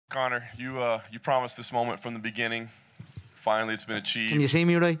Conor, you promised this moment from the beginning. Finally, it's been achieved. Can you see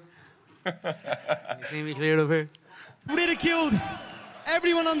me right? Can you see me clear up here? Ridiculed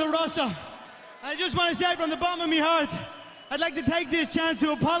everyone on the roster. I just want to say from the bottom of my heart, I'd like to take this chance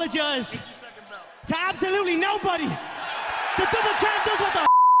to apologize to absolutely nobody. The double champ does what the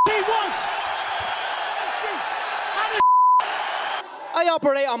he wants. I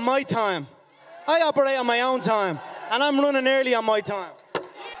operate on my time. I operate on my own time. And I'm running early on my time.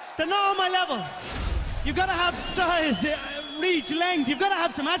 They're not on my level. You've got to have size, reach, length. You've got to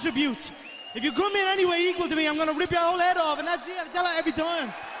have some attributes. If you come in any way equal to me, I'm going to rip your whole head off. And that's it. I tell her every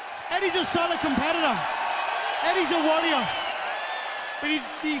time. Eddie's a solid competitor. Eddie's a warrior. But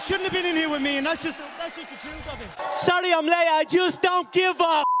he shouldn't have been in here with me, and that's just the truth of it. Sorry I'm late, I just don't give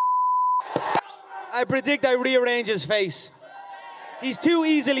a I predict I rearrange his face. He's too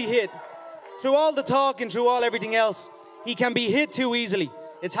easily hit. Through all the talk and through everything else, he can be hit too easily.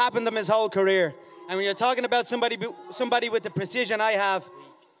 It's happened to him his whole career. And when you're talking about somebody with the precision I have,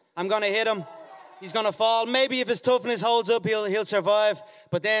 I'm gonna hit him. He's gonna fall. Maybe if his toughness holds up, he'll survive.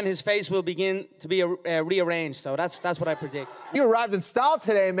 But then his face will begin to be rearranged. So that's what I predict. You arrived in style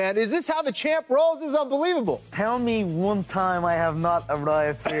today, man. Is this how the champ rolls? It was unbelievable. Tell me one time I have not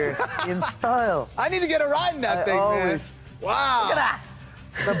arrived here in style. I need to get a ride in that thing, always. man. Wow. Look at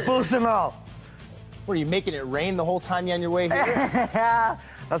that. The bus and all. What, are you making it rain the whole time you're on your way here?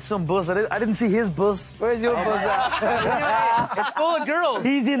 That's some bus. I didn't see his bus. Where's your bus at? It's full of girls.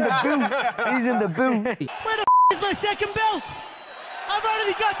 He's in the boot. He's in the boot. Where the is my second belt? I've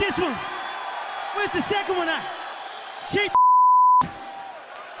already got this one. Where's the second one at? Cheap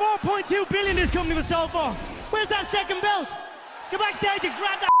 4.2 billion this company was sold for. Where's that second belt? Go backstage and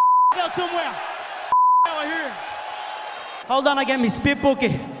grab that belt somewhere. Over here. Hold on, I get me spit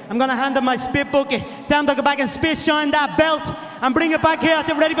bucket. I'm gonna hand him my spit bucket. Tell him to go back and spit shine that belt and bring it back here.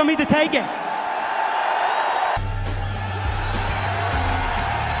 They're ready for me to take it.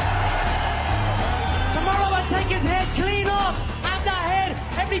 Tomorrow I'll take his head clean off. Have that head,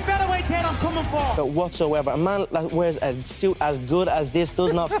 every featherweight's head I'm coming for. Whatsoever. A man that wears a suit as good as this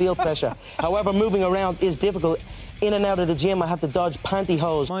does not feel pressure. However, moving around is difficult. In and out of the gym, I have to dodge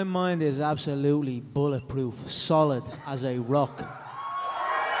pantyhose. My mind is absolutely bulletproof, solid as a rock.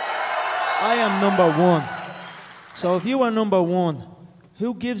 I am number one. So if you are number one,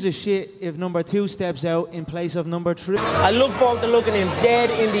 who gives a shit if number two steps out in place of number three? I look forward to looking him dead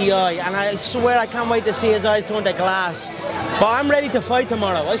in the eye, and I swear I can't wait to see his eyes turn to glass. But I'm ready to fight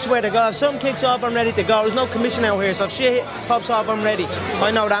tomorrow. I swear to God, if something kicks off, I'm ready to go. There's no commission out here, so if shit pops off, I'm ready. I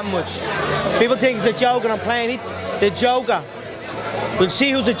know that much. People think it's a joke and I'm playing it. The Joker. We'll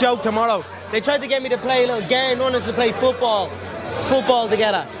see who's a joke tomorrow. They tried to get me to play a little game, wanted to play football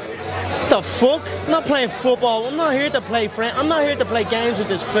together. What the fuck? I'm not playing football. I'm not here to play friend. I'm not here to play games with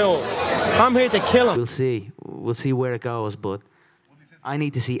this fool. I'm here to kill him. We'll see. We'll see where it goes, but I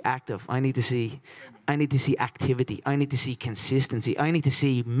need to see active. I need to see activity. I need to see consistency. I need to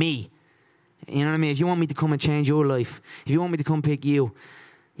see me. You know what I mean? If you want me to come and change your life, if you want me to come pick you,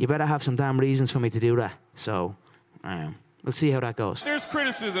 you better have some damn reasons for me to do that. So, we'll see how that goes. There's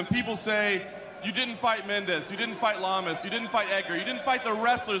criticism. People say, you didn't fight Mendes, you didn't fight Lamas, you didn't fight Edgar, you didn't fight the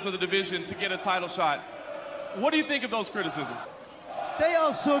wrestlers of the division to get a title shot. What do you think of those criticisms? They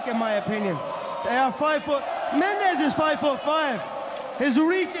all suck in my opinion. They are 5 foot. Mendes is 5'5". His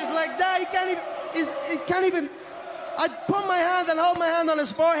reach is like that. He can't even. I'd put my hand and hold my hand on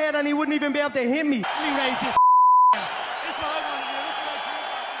his forehead and he wouldn't even be able to hit me. Let me raise this. This is what I want to do.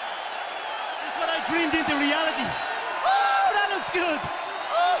 This is what I dreamed into reality. Oh, that looks good.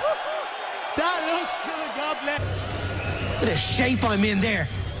 That looks good. God bless. Look at the shape I'm in there.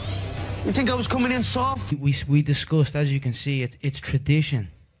 You think I was coming in soft? We discussed, as you can see, it's tradition.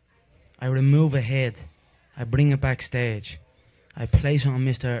 I remove a head, I bring it backstage, I place on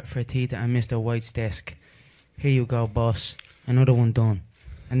Mr. Fertitta and Mr. White's desk. Here you go, boss. Another one done.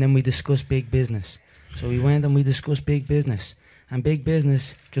 And then we discuss big business. So we went and we discussed big business. And big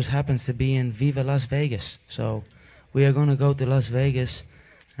business just happens to be in Viva Las Vegas. So we are going to go to Las Vegas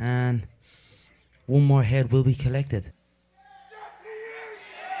and one more head will be collected.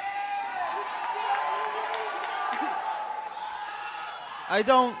 I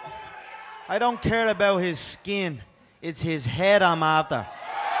don't care about his skin. It's his head I'm after.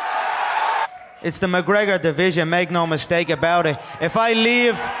 It's the McGregor division, make no mistake about it. If I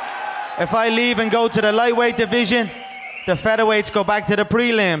leave and go to the lightweight division, the featherweights go back to the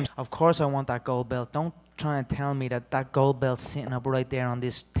prelims. Of course I want that gold belt. Don't try and tell me that that gold belt sitting up right there on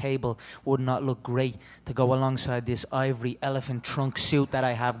this table would not look great to go alongside this ivory elephant trunk suit that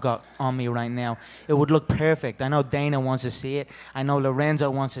I have got on me right now. It would look perfect. I know Dana wants to see it. I know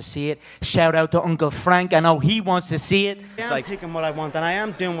Lorenzo wants to see it. Shout out to Uncle Frank. I know he wants to see it. It's like picking what I want, and I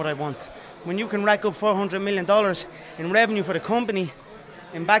am doing what I want. When you can rack up $400 million in revenue for the company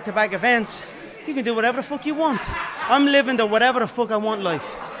in back-to-back events, you can do whatever the fuck you want. I'm living the whatever the fuck I want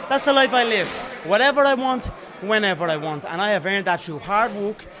life. That's the life I live. Whatever I want, whenever I want. And I have earned that through hard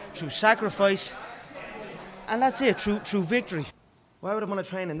work, through sacrifice, and that's it, through victory. Why would I want to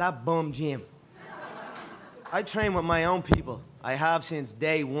train in that bum gym? I train with my own people. I have since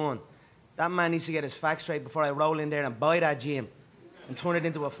day one. That man needs to get his facts straight before I roll in there and buy that gym and turn it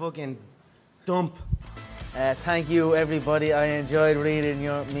into a fucking dump. Thank you, everybody. I enjoyed reading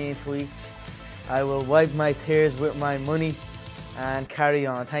your mean tweets. I will wipe my tears with my money and carry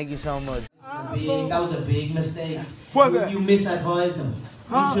on. Thank you so much. That was a big mistake. You misadvised him.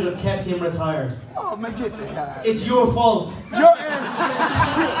 You should have kept him retired. Oh, man, get the guy. It's your fault.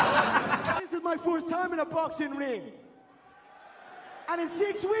 This is my first time in a boxing ring. And in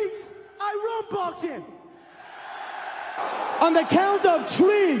 6 weeks, I run boxing. On the count of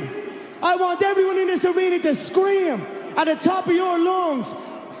 3, I want everyone in this arena to scream at the top of your lungs,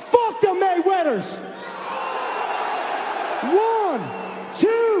 fuck the Mayweathers. 1,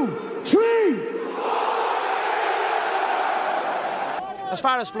 2, 3. As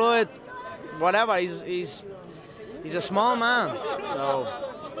far as Floyd, whatever, he's a small man, so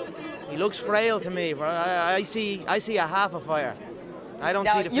he looks frail to me. I see a half a fire. I don't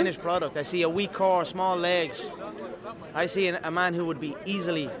see the finished product. I see a weak core, small legs. I see a man who would be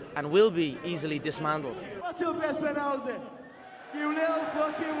easily and will be easily dismantled. What's up, Espinoza? You little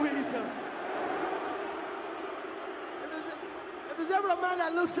fucking weasel. If there's ever a man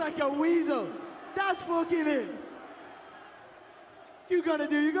that looks like a weasel, that's fucking it. You gonna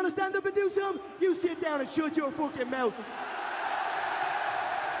do? You gonna stand up and do something? You sit down and shut your fucking mouth.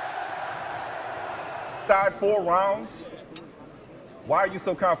 Inside 4 rounds? Why are you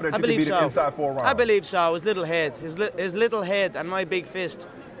so confident you can beat him inside 4 rounds? I believe so. His little head. His little head and my big fist.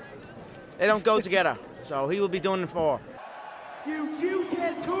 They don't go together. So he will be done in 4. You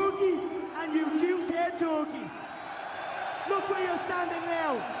juicehead turkey and you juicehead turkey. Look where you're standing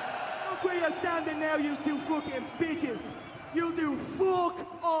now. Look where you're standing now, you two fucking bitches. You'll do fuck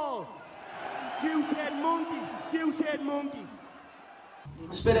all. Juicehead monkey. Juicehead monkey.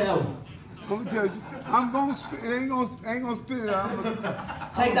 Spit it out. I'm gonna spit. Ain't gonna spit it out.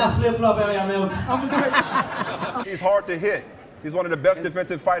 Take that flip-flop out of your mouth. He's hard to hit. He's one of the best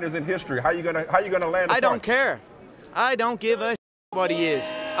defensive fighters in history. How you gonna land a I don't punch? care. I don't give a what he is.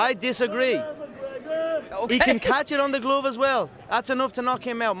 I disagree. Okay. He can catch it on the glove as well. That's enough to knock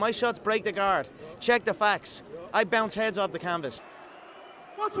him out. My shots break the guard. Check the facts. I bounce heads off the canvas.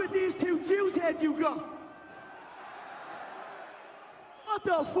 What's with these 2 juice heads you got? What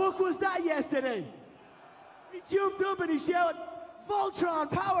the fuck was that yesterday? He jumped up and he shouted, Voltron,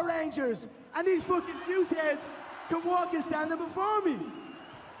 Power Rangers, and these fucking juice heads can walk and stand up before me.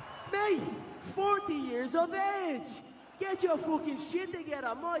 Mate, 40 years of age. Get your fucking shit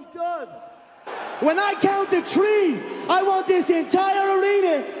together, my God. When I count to 3, I want this entire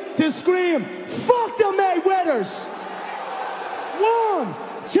arena to scream, fuck the Mayweathers. 1,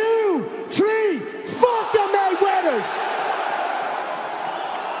 2, 3, fuck the Mayweathers.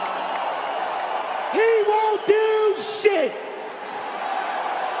 He won't do shit.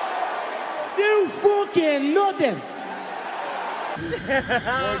 Do fucking nothing.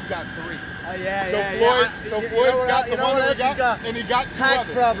 Floyd's got 3. Yeah. So Floyd's got the one that he got, and he got 2 Tax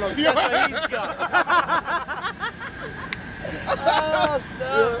others. problems. That's what he's got. Oh,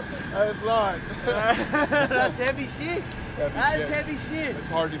 no. That's Lord. That's heavy shit. That is heavy shit. It's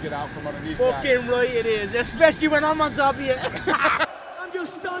hard to get out from underneath that. Fucking right it is, especially when I'm on top of you. I'm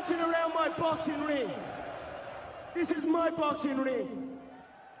just stunting around my boxing ring. This is my boxing ring.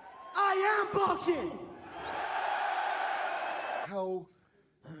 I am boxing. How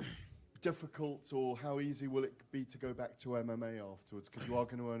difficult or how easy will it be to go back to MMA afterwards? Because you are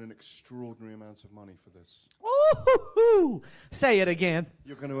going to earn an extraordinary amount of money for this. Ooh, say it again.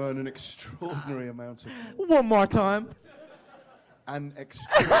 You're going to earn an extraordinary amount of One more time. an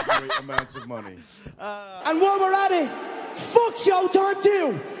extraordinary amount of money. And while we're at it, fuck Showtime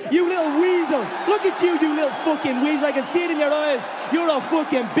too, you little weasel. Look at you, you little fucking weasel. I can see it in your eyes. You're a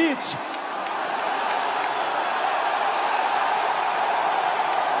fucking bitch.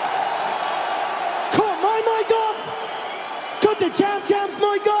 Cut my mic off. Cut the Champ's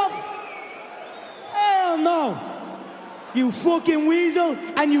mic off. Hell no. You fucking weasel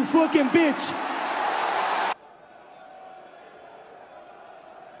and you fucking bitch.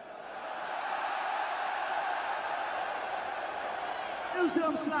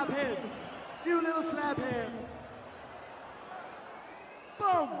 slap head. You little slap head.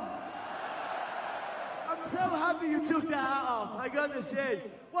 Boom. I'm so happy you took that hat off. I gotta say,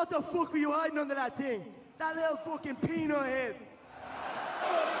 what the fuck were you hiding under that thing? That little fucking peanut head.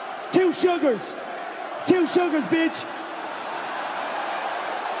 2 sugars. 2 sugars, bitch.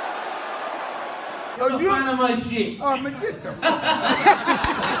 You're a fan of my shit. Oh, man, get them.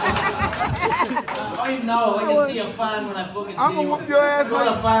 I know. I can see a fan when I fucking see I'm gonna whoop your ass. You're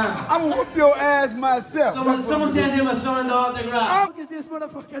a fan. I'm gonna whoop your ass myself. Someone sent him a signed autograph. What is this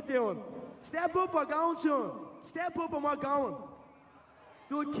motherfucker doing? Step up or going, son. Step up and we're going.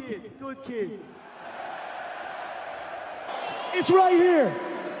 Good kid. Good kid. It's right here.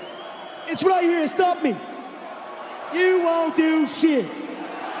 It's right here. Stop me. You won't do shit.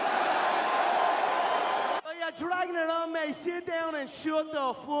 Oh, you're dragging it on me. Sit down and shut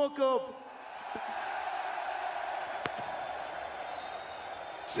the fuck up.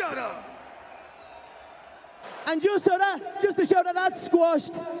 Shut up. And just to show that that's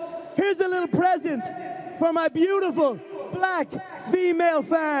squashed, here's a little present for my beautiful black female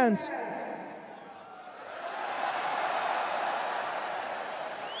fans.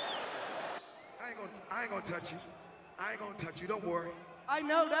 I ain't gonna touch you. I ain't gonna touch you. Don't worry. I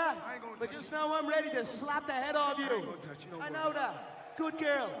know that, but just know I'm ready to slap the head off you. I ain't gonna touch you. I know that. Good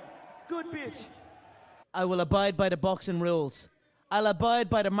girl. Good bitch. I will abide by the boxing rules. I'll abide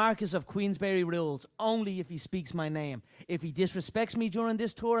by the Marquis of Queensberry rules, only if he speaks my name. If he disrespects me during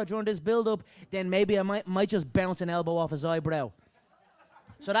this tour or during this build-up, then maybe I might just bounce an elbow off his eyebrow.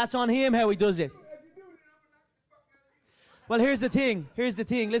 So that's on him how he does it. Well, here's the thing. Here's the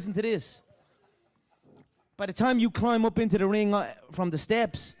thing. Listen to this. By the time you climb up into the ring from the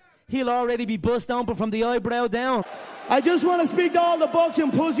steps, he'll already be bust open from the eyebrow down. I just want to speak to all the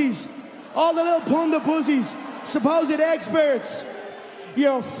boxing pussies, all the little pundit pussies, supposed experts.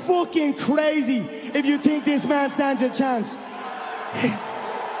 You're fucking crazy if you think this man stands a chance.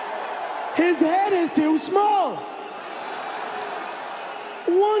 His head is too small.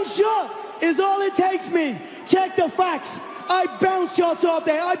 One shot is all it takes me. Check the facts. I bounce shots off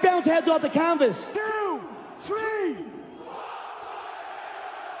there. I bounce heads off the canvas. 2, 3.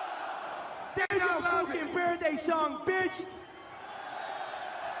 There's your fucking birthday song, bitch.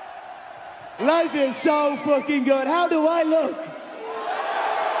 Life is so fucking good. How do I look?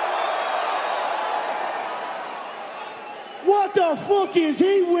 What the fuck is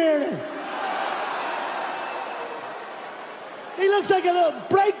he wearing? He looks like a little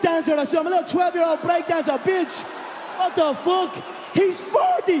breakdancer or something, a little 12-year-old breakdancer, bitch. What the fuck? He's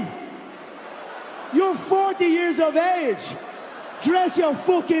 40. You're 40 years of age. Dress your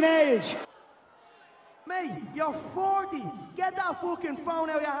fucking age. Mate, you're 40. Get that fucking phone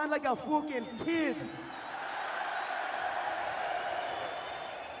out of your hand like a fucking kid.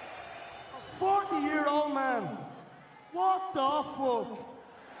 A 40-year-old man. What the fuck?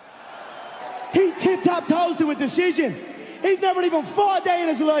 He tip-tap-toes to a decision. He's never even fought a day in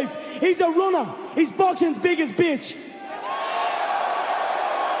his life. He's a runner. He's boxing's biggest bitch.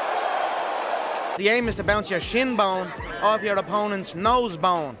 The aim is to bounce your shin bone off your opponent's nose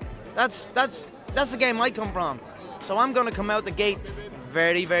bone. That's the game I come from. So I'm going to come out the gate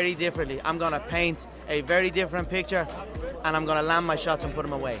very, very differently. I'm going to paint a very different picture, and I'm going to land my shots and put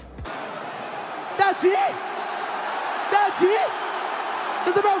them away. That's it. That's it.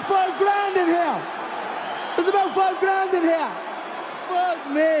 There's about $5 grand in here. There's about $5 grand in here. Fuck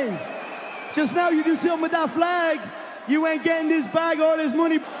me. Just now you do something with that flag. You ain't getting this bag or this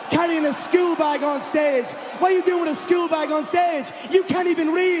money carrying a school bag on stage. What are you doing with a school bag on stage? You can't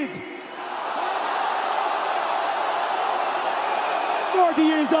even read. 40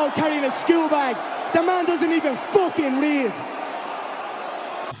 years old carrying a school bag. The man doesn't even fucking read.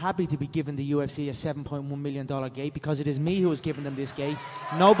 Happy to be giving the UFC a $7.1 million gate because it is me who has given them this gate,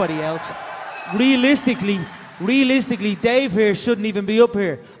 nobody else. Realistically, Dave here shouldn't even be up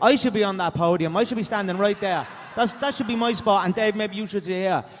here. I should be on that podium. I should be standing right there. That should be my spot, and Dave, maybe you should sit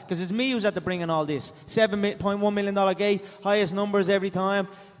here because it's me who's at the bringing all this. $7.1 million gate, highest numbers every time.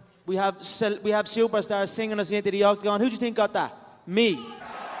 We have superstars singing us into the octagon. Who do you think got that? Me.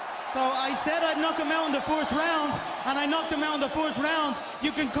 So I said I'd knock him out in the first round, and I knocked him out in the first round.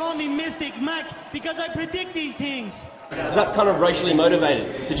 You can call me Mystic Mac because I predict these things. That's kind of racially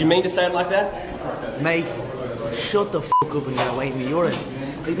motivated. Did you mean to say it like that? Mate, shut the fuck up and get away from me. You're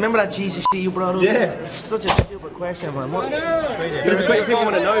remember that Jesus shit you brought up? Yeah. It's such a stupid question, man. There's a question people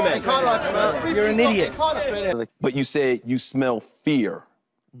want to know, man. You're an idiot. But you said you smell fear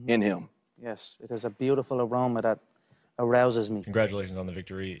in him. Yes, it is a beautiful aroma that arouses me. Congratulations on the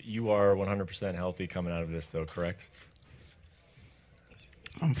victory. You are 100% healthy coming out of this, though, correct?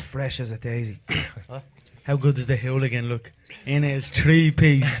 I'm fresh as a daisy. How good does the hooligan look? In his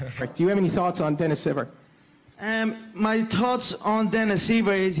three-piece. Do you have any thoughts on Dennis Siver? My thoughts on Dennis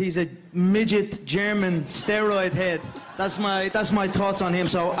Siver is he's a midget German steroid head. That's my thoughts on him.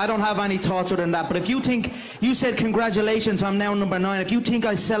 So I don't have any thoughts other than that. But if you think, you said congratulations, I'm now number 9. If you think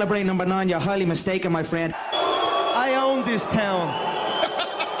I celebrate number 9, you're highly mistaken, my friend. I own this town.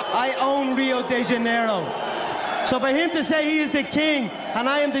 I own Rio de Janeiro. So for him to say he is the king and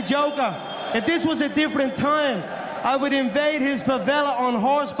I am the joker, if this was a different time, I would invade his favela on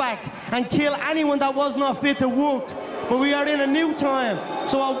horseback and kill anyone that was not fit to walk. But we are in a new time,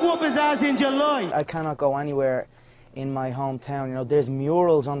 so I'll whoop his ass in July. I cannot go anywhere in my hometown. You know, there's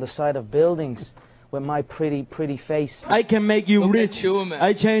murals on the side of buildings with my pretty face. I can make you rich.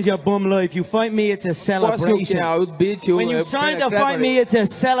 I change your bum life. You fight me, it's a celebration. When you try to fight me, it's a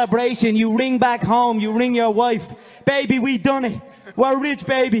celebration. You ring back home, you ring your wife. Baby, we done it. We're rich,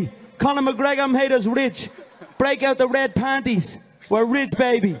 baby. Conor McGregor made us rich. Break out the red panties. We're rich,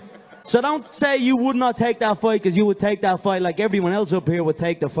 baby. So don't say you would not take that fight, because you would take that fight like everyone else up here would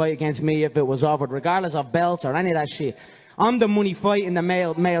take the fight against me if it was offered, regardless of belts or any of that shit. I'm the money fight in the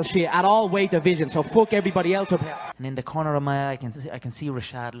male shit at all weight divisions, so fuck everybody else up here. And in the corner of my eye, I can see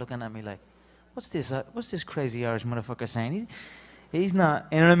Rashad looking at me like, what's this crazy Irish motherfucker saying? He's not,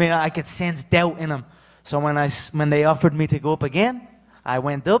 you know what I mean? I could sense doubt in him. So when they offered me to go up again, I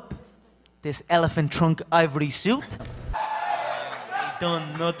went up, this elephant trunk ivory suit. They've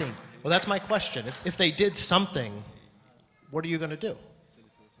done nothing. Well, that's my question. If they did something, what are you going to do?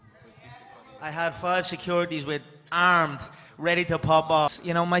 I had 5 securities with armed, ready to pop off.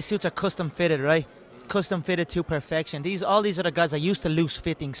 You know, my suits are custom fitted, right? Custom fitted to perfection. All these other guys are used to loose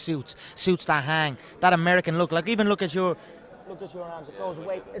fitting suits that hang, that American look. Like, even look at your arms, it goes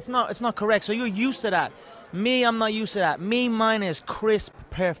away. It's not correct, so you're used to that. Me, I'm not used to that. Me, mine is crisp,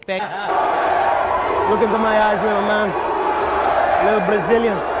 perfect. Look into my eyes, little man. Little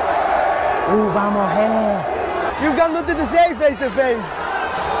Brazilian. Ooh, vamos here. You've got nothing to say face to face.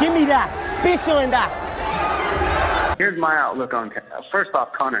 Give me that. Special in that. Here's my outlook on. First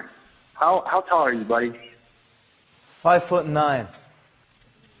off, Conor, how tall are you, buddy? 5'9".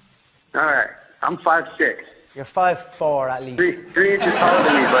 All right, I'm 5'6". You're 5'4" at least. 3 inches taller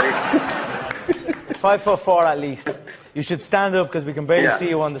than me, buddy. 5'4" at least. You should stand up because we can barely see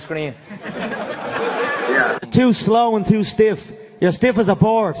you on the screen. Yeah. Too slow and too stiff. You're stiff as a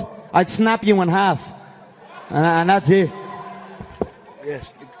board. I'd snap you in half. And that's it.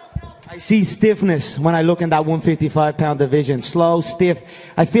 Yes. I see stiffness when I look in that 155-pound division. Slow, stiff.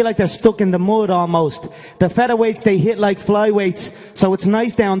 I feel like they're stuck in the mud almost. The featherweights, they hit like flyweights. So it's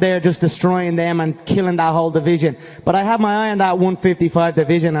nice down there just destroying them and killing that whole division. But I have my eye on that 155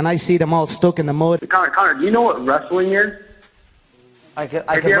 division, and I see them all stuck in the mud. Conor, do you know what wrestling is? I can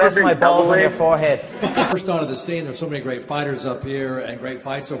rest my balls on your forehead. First onto the scene, there's so many great fighters up here and great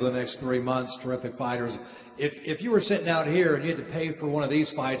fights over the next 3 months, terrific fighters. If you were sitting out here and you had to pay for one of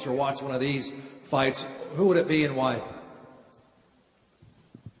these fights or watch one of these fights, who would it be and why?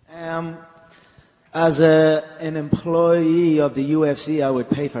 As an employee of the UFC, I would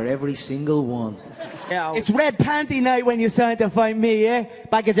pay for every single one. Yeah, it's red panty night when you sign to fight me, eh?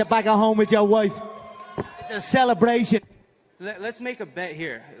 Back at home with your wife. It's a celebration. Let's make a bet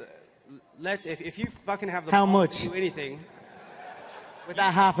here. If you fucking have the How ball much? to do anything. With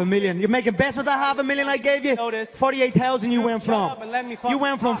that $500,000. You're making bets with that $500,000 I gave you? 48,000 you went from. You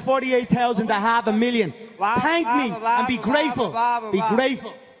went from 48,000 to $500,000. Thank me and be grateful. Be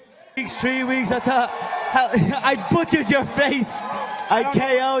grateful. 3 weeks, I butchered your face. I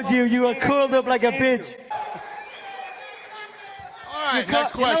KO'd you. You were curled up like a bitch. All right,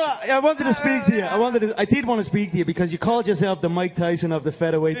 next question. You know, I wanted to speak to you. I did want to speak to you because you called yourself the Mike Tyson of the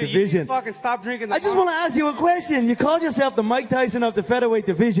featherweight division. You fucking stop drinking. I just want to ask you a question. You called yourself the Mike Tyson of the featherweight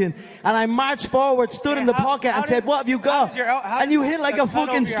division, and I marched forward, stood in the pocket, and said, "What have you got?" And you hit like a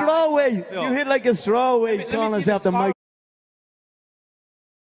fucking strawweight. You hit like a strawweight, calling yourself the Mike.